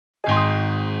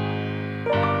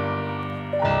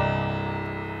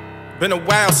Been a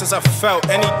while since I felt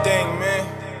anything, man.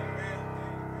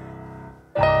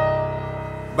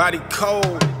 Body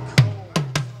cold.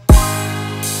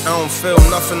 I don't feel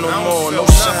nothing no more. No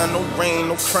shine, no rain,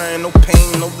 no crying, no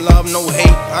pain, no love, no hate.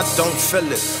 I don't feel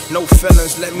it. No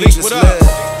feelings, let me just live.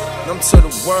 Numb to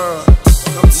the world.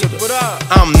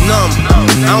 I'm numb.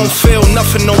 I don't feel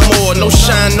nothing no more. No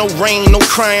shine, no rain, no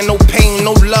crying, no pain,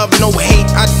 no love, no hate.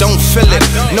 I don't feel it.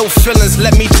 No feelings,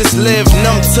 let me just live.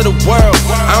 Numb to the world.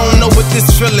 I don't know what this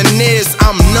feeling is.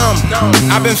 I'm numb.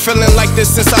 I've been feeling like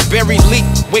this since I buried leak.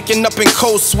 Waking up in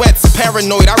cold sweats,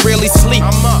 paranoid, I rarely sleep.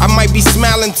 I might be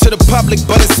smiling to the public,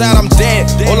 but inside I'm dead.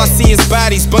 All I see is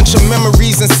bodies, bunch of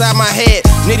memories inside my head.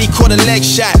 Nitty caught a leg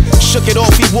shot, shook it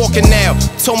off, he walking now.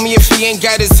 Told me if he ain't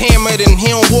got his hammer, then he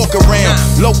don't walk around.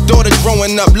 Loc daughter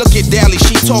growing up, look at Dally,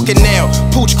 she talking now.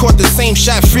 Pooch caught the same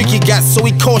shot Freaky got, so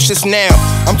he cautious now.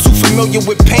 I'm too familiar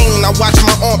with pain, I watch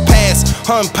my aunt pass.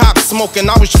 Her and Pop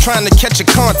smoking, I was trying to catch a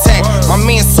contact. My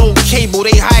man sold cable,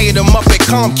 they hired him up at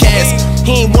Comcast.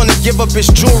 He ain't wanna give up his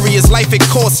jewelry, his life it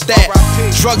cost that.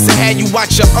 Drugs that had you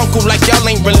watch your uncle like y'all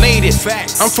ain't related.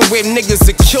 I'm from where niggas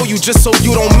that kill you just so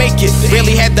you don't make it.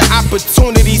 Really had the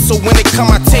opportunity, so when it come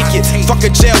I take it. Fuck a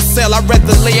jail cell, I'd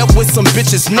rather lay up with some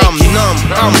bitches naked. I'm numb.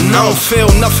 I don't feel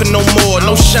nothing no more.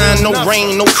 No shine, no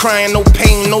rain, no crying, no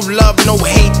pain, no love, no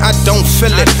hate. I don't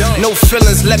feel it. No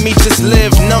feelings, let me just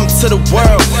live. Numb to the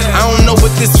world. I don't know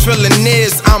what this feeling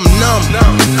is. I'm numb.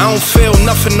 I don't feel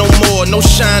nothing no more. No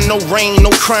shine, no rain, no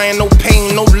crying, no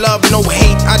pain, no love, no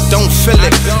hate. I don't feel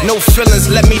it. No feelings,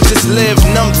 let me just live.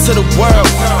 Numb to the world.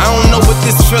 I don't know what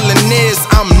this feeling is.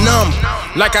 I'm numb.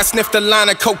 Like I sniffed a line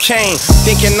of cocaine,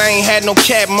 thinking I ain't had no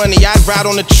cab money, I'd ride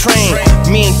on the train.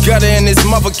 Me and Gutter in his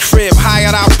mother crib, high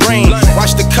out our brain.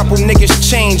 Watched a couple niggas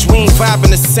change, we ain't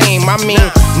vibing the same. I mean,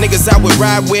 niggas I would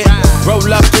ride with, roll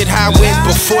up, get high with.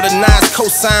 Before the Nas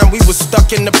cosign, we was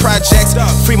stuck in the projects.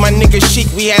 Free my nigga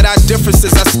Chic, we had our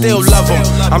differences, I still love him.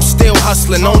 I'm still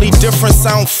hustling, only difference,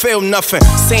 I don't feel nothing.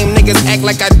 Same niggas act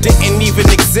like I didn't even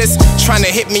exist, trying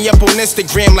to hit me up on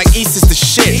Instagram like East is the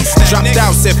shit. Dropped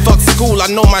out, said fuck school, I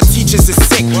know my teachers is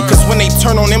sick, cause when they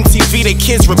turn on MTV, they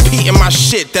kids repeating my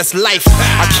shit, that's life.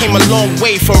 I came a long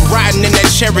way from riding in that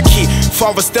Cherokee.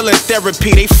 Father still in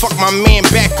therapy, they fucked my man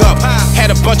back up.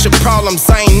 Had a bunch of problems,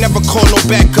 I ain't never called no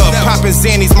backup. Poppin'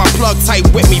 Xannies, my plug tight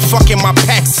with me, fucking my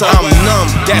packs up. I'm numb,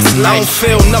 that's life. I don't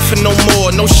feel nothing no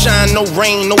more. No shine, no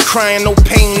rain, no crying, no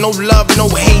pain, no love, no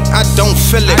hate. I don't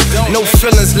feel it. No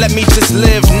feelings, let me just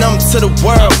live. Numb to the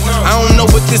world. I don't know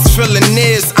what this feeling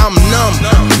is. I'm numb.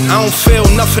 I don't feel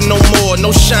nothing no more.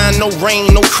 No shine, no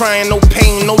rain, no crying, no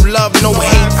pain, no love, no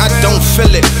hate. I don't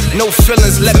feel it. No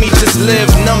feelings, let me just live.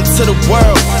 Numb to the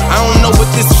world. I don't know what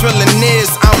this feeling is.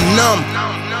 I'm numb.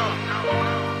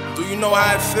 Do you know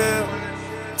how it feel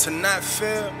to not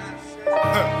feel?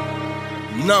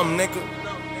 Numb, nigga.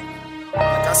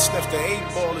 Like I sniffed an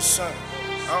 8-ball or something.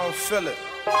 I don't feel it.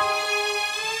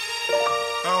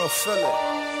 I don't feel it.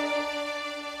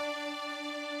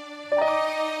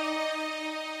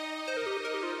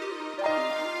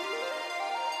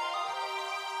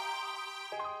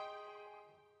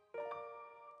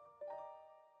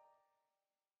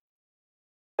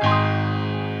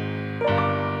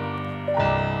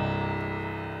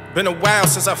 Been a while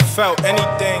since I felt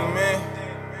anything, man.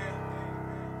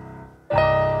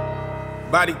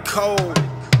 Body cold.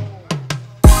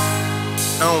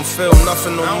 I don't feel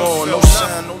nothing no more. No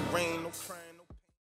shine, no